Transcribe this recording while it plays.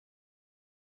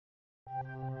Hi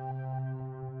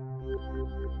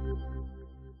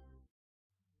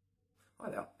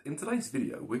there. In today's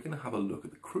video, we're going to have a look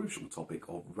at the crucial topic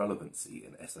of relevancy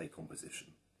in essay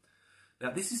composition.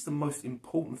 Now, this is the most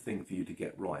important thing for you to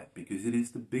get right because it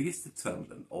is the biggest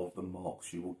determinant of the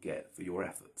marks you will get for your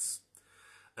efforts.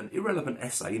 An irrelevant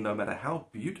essay, no matter how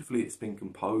beautifully it's been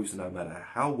composed, no matter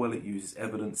how well it uses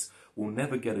evidence, will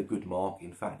never get a good mark.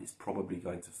 In fact, it's probably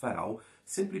going to fail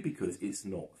simply because it's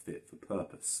not fit for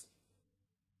purpose.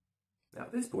 Now,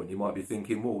 at this point, you might be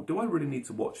thinking, well, do I really need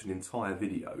to watch an entire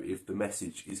video if the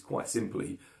message is quite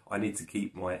simply, I need to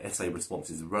keep my essay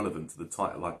responses relevant to the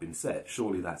title I've been set?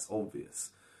 Surely that's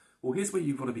obvious. Well, here's where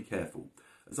you've got to be careful.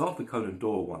 As Arthur Conan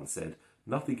Doyle once said,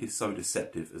 nothing is so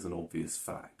deceptive as an obvious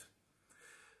fact.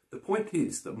 The point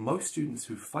is that most students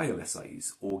who fail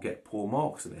essays or get poor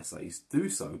marks in essays do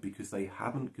so because they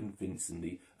haven't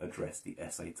convincingly addressed the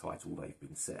essay title they've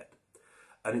been set.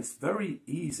 And it's very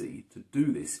easy to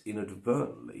do this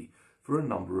inadvertently for a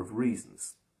number of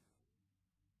reasons.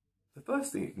 The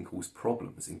first thing that can cause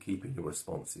problems in keeping your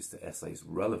responses to essays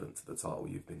relevant to the title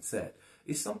you've been set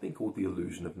is something called the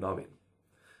illusion of knowing.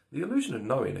 The illusion of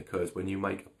knowing occurs when you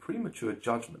make a premature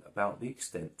judgment about the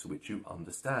extent to which you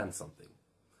understand something.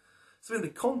 So in the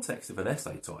context of an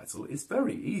essay title, it's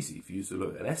very easy for you to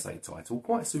look at an essay title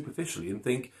quite superficially and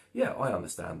think, yeah, I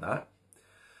understand that.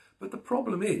 But the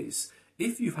problem is,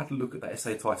 if you've had to look at that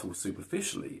essay title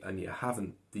superficially and you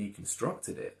haven't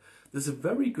deconstructed it, there's a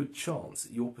very good chance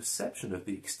that your perception of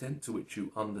the extent to which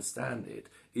you understand it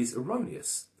is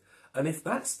erroneous. And if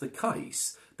that's the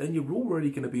case, then you're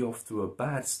already going to be off to a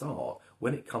bad start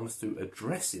when it comes to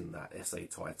addressing that essay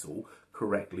title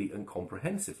correctly and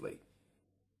comprehensively.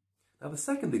 Now, the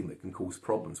second thing that can cause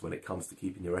problems when it comes to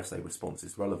keeping your essay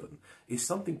responses relevant is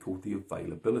something called the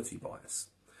availability bias.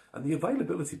 And the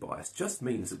availability bias just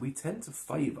means that we tend to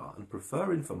favour and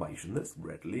prefer information that's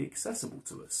readily accessible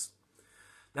to us.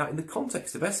 Now, in the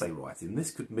context of essay writing,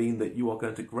 this could mean that you are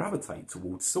going to gravitate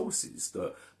towards sources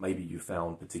that maybe you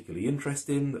found particularly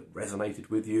interesting, that resonated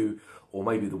with you, or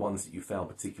maybe the ones that you found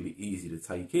particularly easy to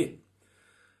take in.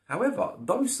 However,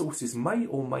 those sources may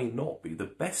or may not be the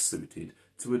best suited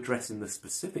to addressing the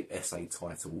specific essay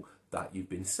title that you've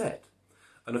been set.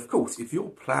 And of course, if you're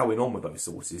ploughing on with those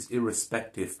sources,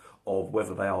 irrespective of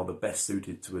whether they are the best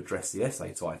suited to address the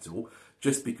essay title,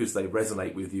 just because they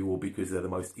resonate with you or because they're the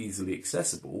most easily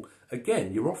accessible,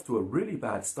 again, you're off to a really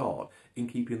bad start in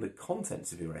keeping the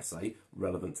contents of your essay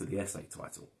relevant to the essay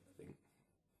title.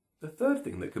 The third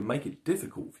thing that can make it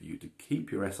difficult for you to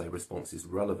keep your essay responses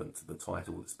relevant to the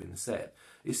title that's been set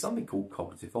is something called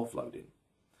cognitive offloading.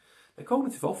 Now,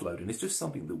 cognitive offloading is just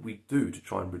something that we do to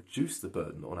try and reduce the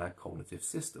burden on our cognitive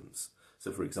systems.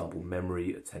 So, for example,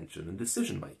 memory, attention, and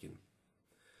decision making.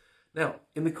 Now,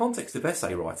 in the context of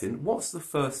essay writing, what's the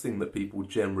first thing that people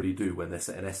generally do when they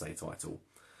set an essay title?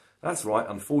 That's right,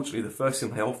 unfortunately, the first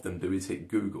thing they often do is hit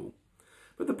Google.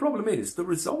 But the problem is, the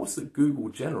results that Google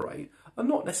generate are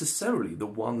not necessarily the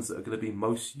ones that are going to be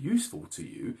most useful to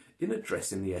you in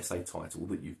addressing the essay title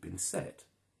that you've been set.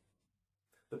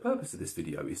 The purpose of this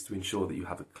video is to ensure that you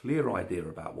have a clear idea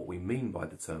about what we mean by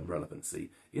the term relevancy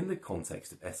in the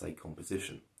context of essay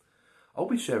composition. I'll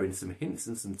be sharing some hints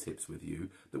and some tips with you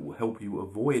that will help you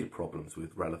avoid problems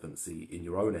with relevancy in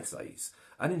your own essays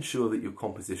and ensure that your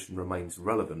composition remains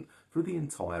relevant through the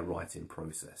entire writing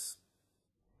process.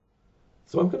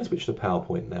 So I'm going to switch to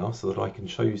PowerPoint now so that I can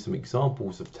show you some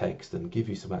examples of text and give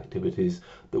you some activities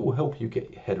that will help you get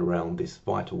your head around this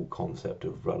vital concept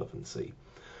of relevancy.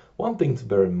 One thing to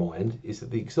bear in mind is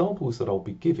that the examples that I'll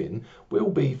be giving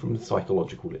will be from the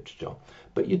psychological literature,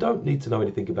 but you don't need to know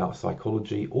anything about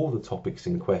psychology or the topics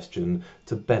in question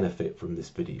to benefit from this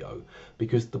video,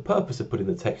 because the purpose of putting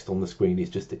the text on the screen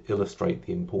is just to illustrate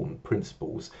the important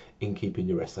principles in keeping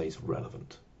your essays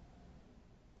relevant.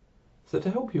 So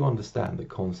to help you understand the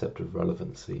concept of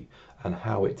relevancy and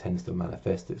how it tends to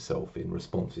manifest itself in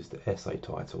responses to essay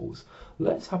titles,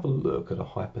 let's have a look at a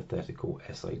hypothetical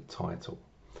essay title.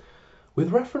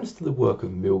 With reference to the work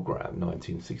of Milgram,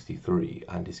 1963,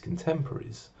 and his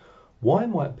contemporaries, why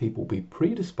might people be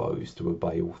predisposed to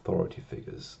obey authority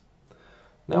figures?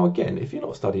 Now again, if you're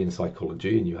not studying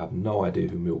psychology and you have no idea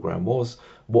who Milgram was,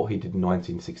 what he did in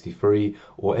 1963,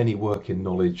 or any working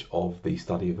knowledge of the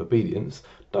study of obedience,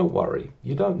 don't worry,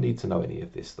 you don't need to know any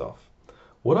of this stuff.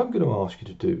 What I'm going to ask you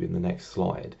to do in the next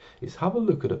slide is have a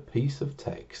look at a piece of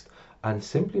text and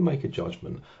simply make a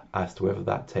judgment as to whether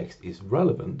that text is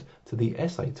relevant to the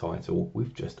essay title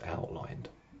we've just outlined.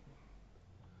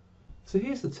 So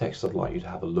here's the text I'd like you to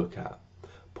have a look at.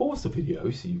 Pause the video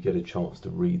so you get a chance to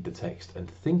read the text and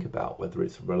think about whether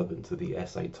it's relevant to the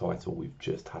essay title we've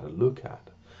just had a look at.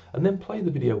 and then play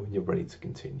the video when you're ready to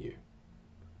continue.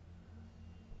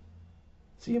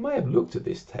 So you may have looked at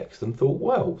this text and thought,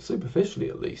 well, superficially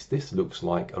at least, this looks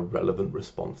like a relevant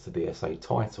response to the essay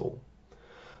title.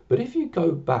 But if you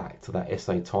go back to that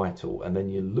essay title and then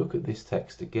you look at this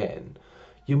text again,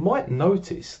 you might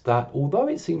notice that although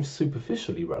it seems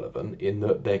superficially relevant in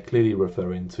that they're clearly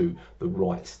referring to the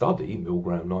right study,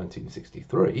 Milgram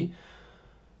 1963,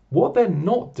 what they're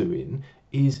not doing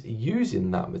is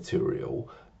using that material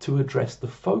to address the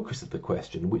focus of the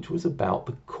question, which was about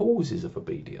the causes of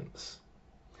obedience.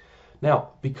 Now,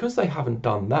 because they haven't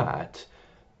done that,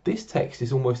 this text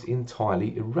is almost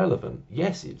entirely irrelevant.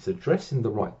 Yes, it's addressing the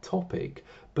right topic,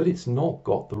 but it's not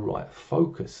got the right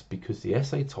focus because the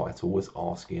essay title was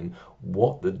asking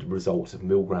what the results of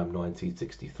Milgram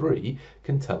 1963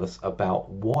 can tell us about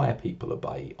why people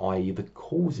obey, i.e. the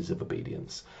causes of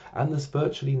obedience. And there's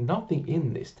virtually nothing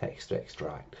in this text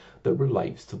extract that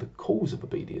relates to the cause of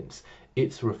obedience.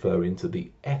 It's referring to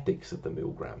the ethics of the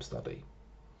Milgram study.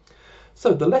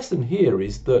 So the lesson here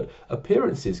is that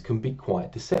appearances can be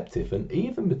quite deceptive, and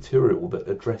even material that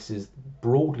addresses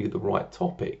broadly the right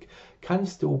topic can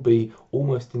still be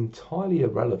almost entirely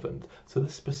irrelevant to the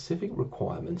specific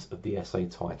requirements of the essay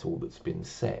title that's been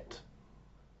set.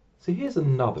 So here's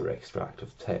another extract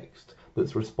of text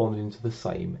that's responding to the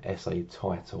same essay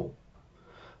title.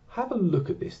 Have a look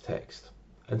at this text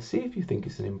and see if you think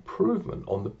it's an improvement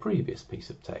on the previous piece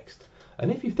of text.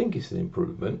 And if you think it's an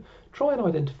improvement, try and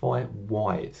identify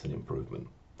why it's an improvement.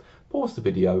 Pause the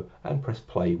video and press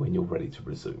play when you're ready to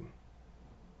resume.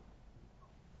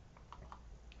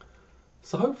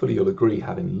 So hopefully you'll agree,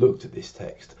 having looked at this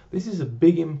text, this is a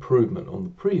big improvement on the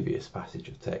previous passage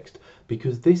of text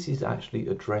because this is actually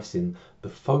addressing the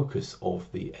focus of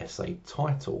the essay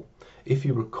title. If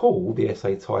you recall, the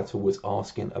essay title was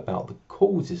asking about the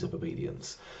causes of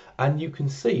obedience, and you can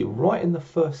see right in the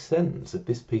first sentence of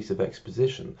this piece of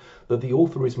exposition that the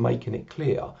author is making it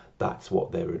clear that's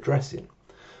what they're addressing.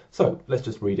 So let's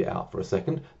just read it out for a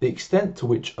second. The extent to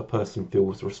which a person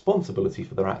feels responsibility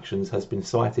for their actions has been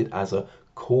cited as a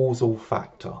causal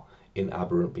factor in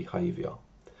aberrant behaviour.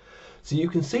 So you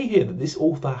can see here that this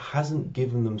author hasn't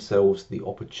given themselves the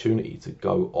opportunity to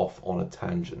go off on a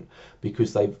tangent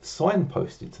because they've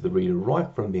signposted to the reader right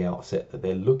from the outset that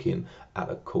they're looking at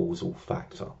a causal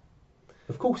factor.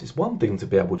 Of course, it's one thing to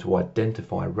be able to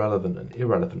identify relevant and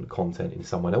irrelevant content in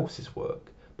someone else's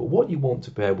work, but what you want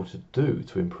to be able to do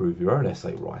to improve your own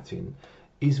essay writing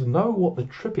is know what the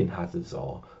tripping hazards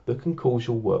are that can cause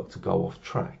your work to go off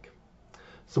track.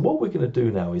 So what we're going to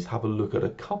do now is have a look at a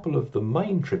couple of the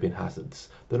main tripping hazards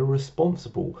that are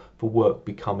responsible for work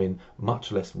becoming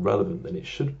much less relevant than it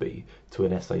should be to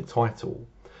an essay title,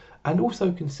 and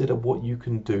also consider what you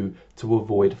can do to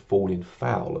avoid falling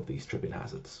foul of these tripping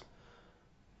hazards.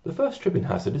 The first tripping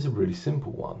hazard is a really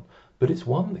simple one, but it's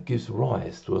one that gives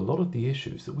rise to a lot of the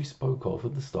issues that we spoke of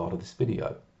at the start of this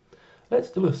video.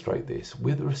 Let's illustrate this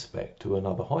with respect to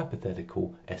another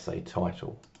hypothetical essay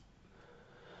title.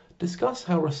 Discuss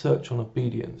how research on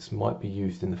obedience might be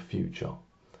used in the future.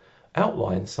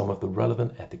 Outline some of the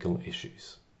relevant ethical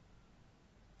issues.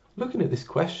 Looking at this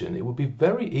question, it would be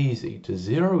very easy to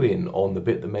zero in on the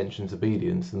bit that mentions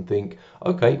obedience and think,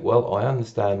 okay, well, I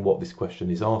understand what this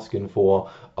question is asking for.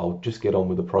 I'll just get on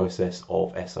with the process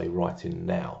of essay writing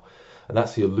now. And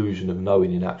that's the illusion of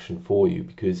knowing in action for you,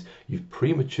 because you've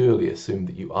prematurely assumed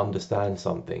that you understand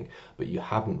something, but you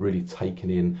haven't really taken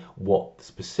in what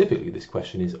specifically this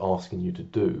question is asking you to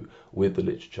do with the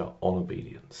literature on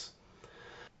obedience.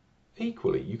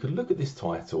 Equally, you could look at this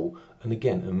title and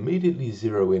again immediately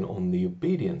zero in on the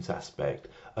obedience aspect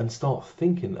and start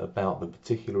thinking about the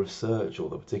particular research or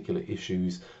the particular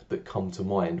issues that come to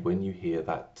mind when you hear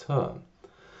that term.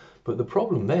 But the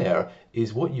problem there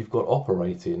is what you've got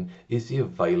operating is the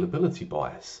availability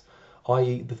bias,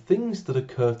 i.e. the things that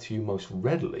occur to you most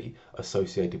readily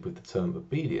associated with the term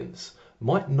obedience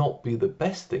might not be the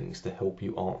best things to help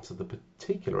you answer the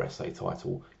particular essay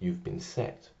title you've been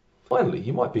set. Finally,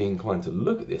 you might be inclined to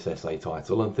look at this essay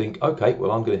title and think, okay,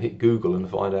 well, I'm going to hit Google and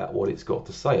find out what it's got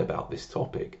to say about this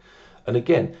topic. And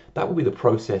again, that will be the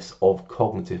process of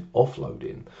cognitive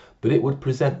offloading, but it would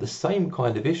present the same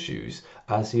kind of issues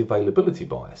as the availability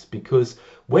bias, because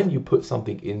when you put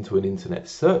something into an internet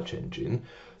search engine,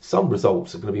 some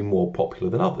results are going to be more popular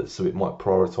than others, so it might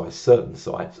prioritize certain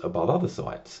sites above other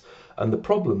sites. And the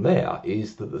problem there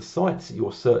is that the sites that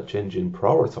your search engine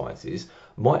prioritizes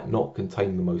might not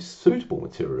contain the most suitable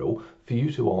material for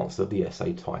you to answer the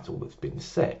essay title that's been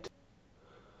set.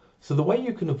 So the way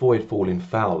you can avoid falling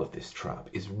foul of this trap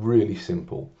is really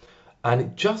simple. And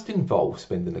it just involves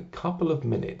spending a couple of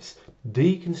minutes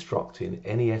deconstructing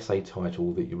any essay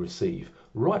title that you receive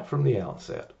right from the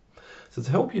outset. So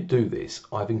to help you do this,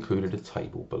 I've included a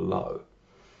table below.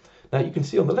 Now you can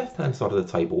see on the left-hand side of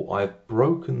the table, I've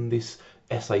broken this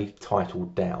essay title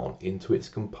down into its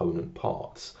component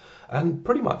parts. And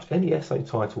pretty much any essay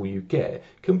title you get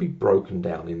can be broken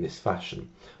down in this fashion.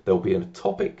 There'll be a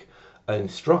topic, an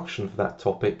instruction for that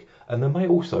topic, and there may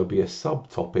also be a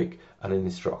subtopic and an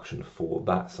instruction for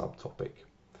that subtopic.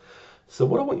 So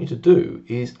what I want you to do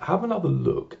is have another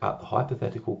look at the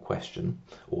hypothetical question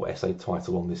or essay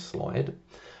title on this slide,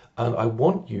 and I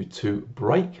want you to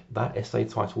break that essay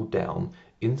title down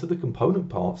into the component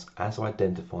parts as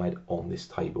identified on this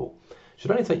table. It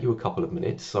should only take you a couple of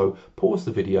minutes, so pause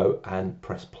the video and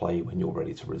press play when you're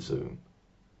ready to resume.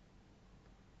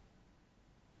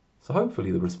 So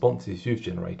hopefully the responses you've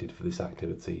generated for this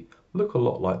activity look a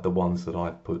lot like the ones that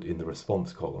I've put in the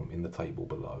response column in the table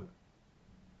below.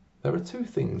 There are two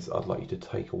things I'd like you to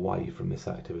take away from this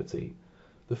activity.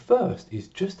 The first is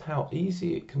just how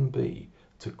easy it can be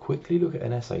to quickly look at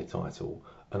an essay title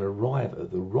and arrive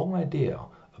at the wrong idea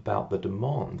about the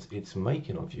demands it's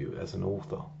making of you as an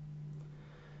author.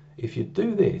 If you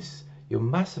do this, you're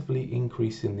massively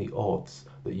increasing the odds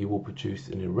that you will produce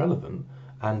an irrelevant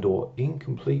and/or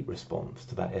incomplete response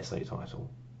to that essay title.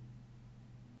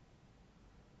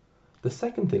 The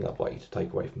second thing I'd like you to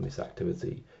take away from this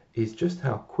activity is just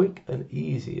how quick and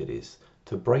easy it is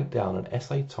to break down an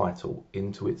essay title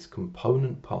into its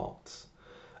component parts.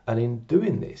 And in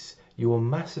doing this, you are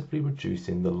massively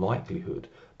reducing the likelihood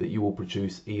that you will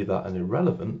produce either an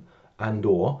irrelevant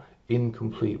and/or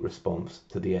incomplete response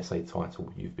to the essay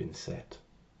title you've been set.